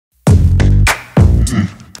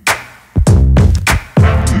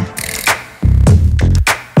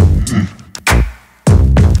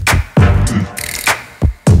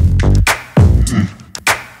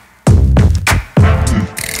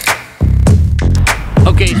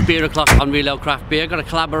Beer O'Clock on Reload Craft Beer. Got a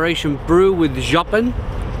collaboration brew with Jopen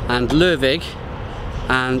Lervig,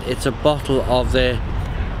 and it's a bottle of the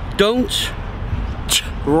Don't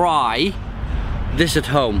tRYE This at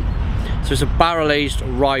Home. So it's a barrel-aged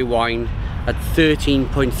rye wine at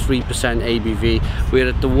 13.3% ABV. We're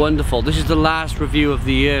at the wonderful, this is the last review of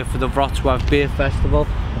the year for the Wrocław Beer Festival.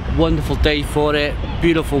 Wonderful day for it,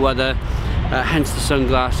 beautiful weather, hence the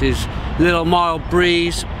sunglasses. Little mild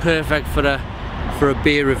breeze, perfect for a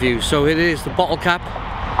beer review. So here it is, the bottle cap.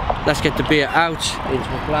 Let's get the beer out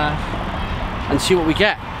into a glass and see what we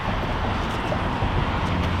get.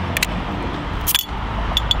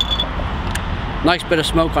 Nice bit of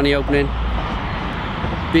smoke on the opening.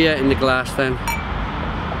 Beer in the glass then.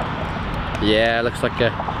 Yeah, looks like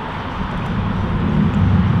a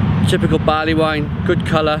typical barley wine. Good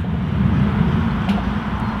colour.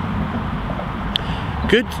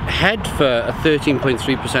 Good head for a 13.3%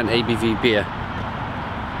 ABV beer.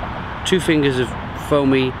 2 fingers of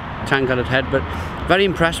foamy tan-coloured head, but very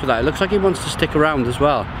impressed with that. It looks like he wants to stick around as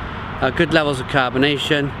well. Good levels of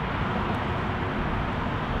carbonation.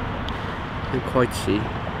 Can't quite see.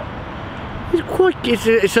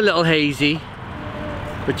 It's a little hazy,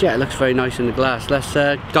 but yeah, it looks very nice in the glass. Let's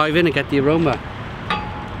dive in and get the aroma.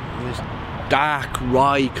 And this dark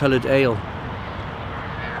rye coloured ale.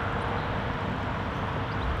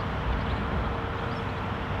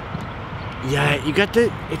 Yeah, you get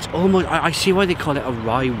it's almost, I see why they call it a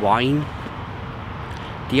rye wine.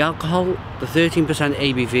 The alcohol, the 13%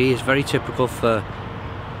 ABV is very typical for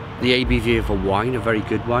the ABV of a wine, a very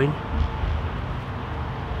good wine.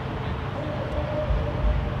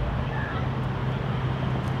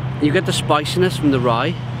 You get the spiciness from the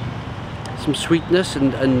rye, some sweetness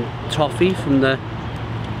and toffee from the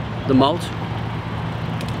malt.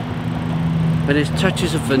 But there's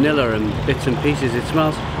touches of vanilla and bits and pieces. It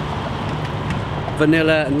smells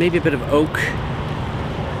vanilla and maybe a bit of oak.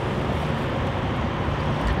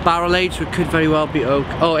 Barrel aged, so it could very well be oak.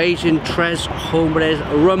 Oh, aged in Tres Hombres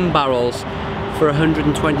rum barrels for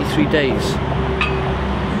 123 days.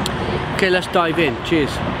 Okay, let's dive in.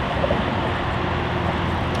 Cheers.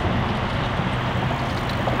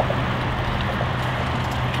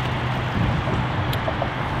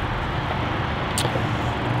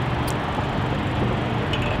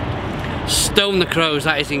 Stone the Crows,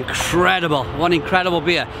 that is incredible. One incredible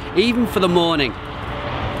beer, even for the morning.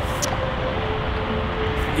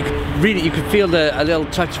 You could feel a little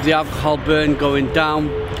touch of the alcohol burn going down,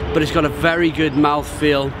 but it's got a very good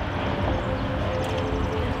mouthfeel.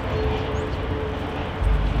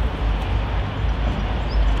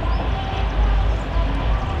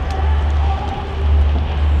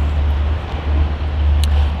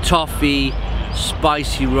 Toffee,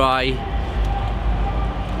 spicy rye.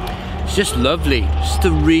 It's just lovely. Just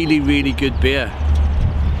a really, really good beer.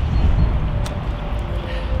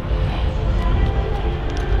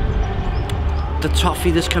 The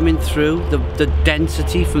toffee that's coming through, the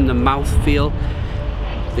density from the mouthfeel,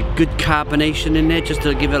 the good carbonation in there just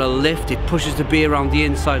to give it a lift. It pushes the beer around the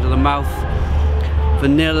inside of the mouth.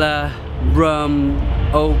 Vanilla, rum,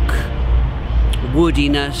 oak,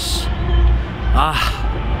 woodiness.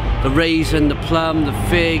 The raisin, the plum, the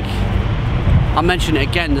fig. I'll mention it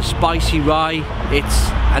again, the spicy rye. It's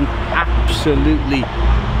an absolutely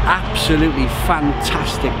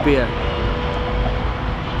fantastic beer.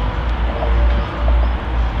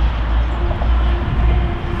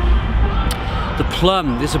 The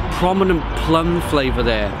plum, there's a prominent plum flavour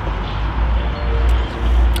there.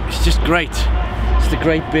 It's just great. It's a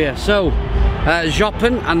great beer. So,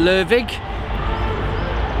 Jopen Lervig.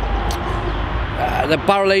 The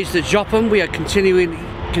barrel aged at Jopen. We are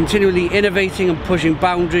continually innovating and pushing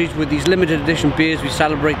boundaries with these limited edition beers. We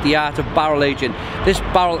celebrate the art of barrel aging. This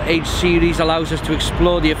barrel aged series allows us to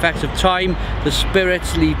explore the effects of time the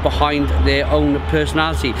spirits leave behind their own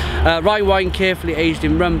personality. Rye wine carefully aged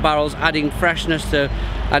in rum barrels, adding freshness to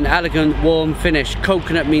an elegant warm finish.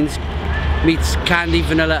 Coconut meets candy,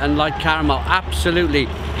 vanilla and light caramel. Absolutely,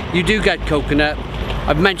 you do get coconut.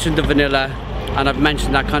 I've mentioned the vanilla and I've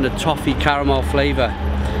mentioned that kind of toffee caramel flavour.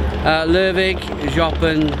 Lervig,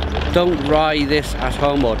 Jopen, don't tRYE this at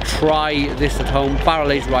home, or tRYE this at home,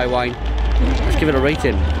 barrel aged rye wine. Let's give it a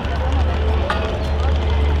rating.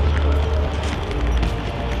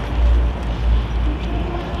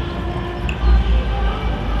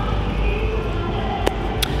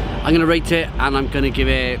 I'm going to rate it and I'm going to give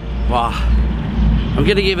it, I'm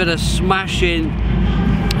going to give it a smashing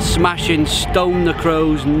Stone the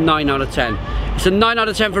Crows 9 out of 10. It's a 9 out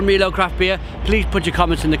of 10 from Reload Craft Beer. Please put your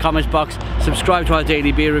comments in the comments box. Subscribe to our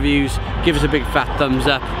daily beer reviews. Give us a big fat thumbs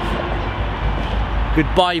up.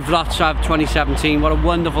 goodbye Wrocław 2017. What a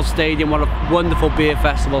wonderful stadium, what a wonderful beer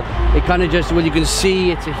festival. It kind of just, well, you can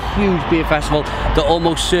see it's a huge beer festival that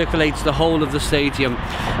almost circulates the whole of the stadium.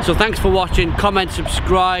 So thanks for watching, comment,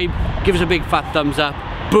 subscribe, give us a big fat thumbs up,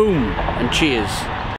 boom, and cheers.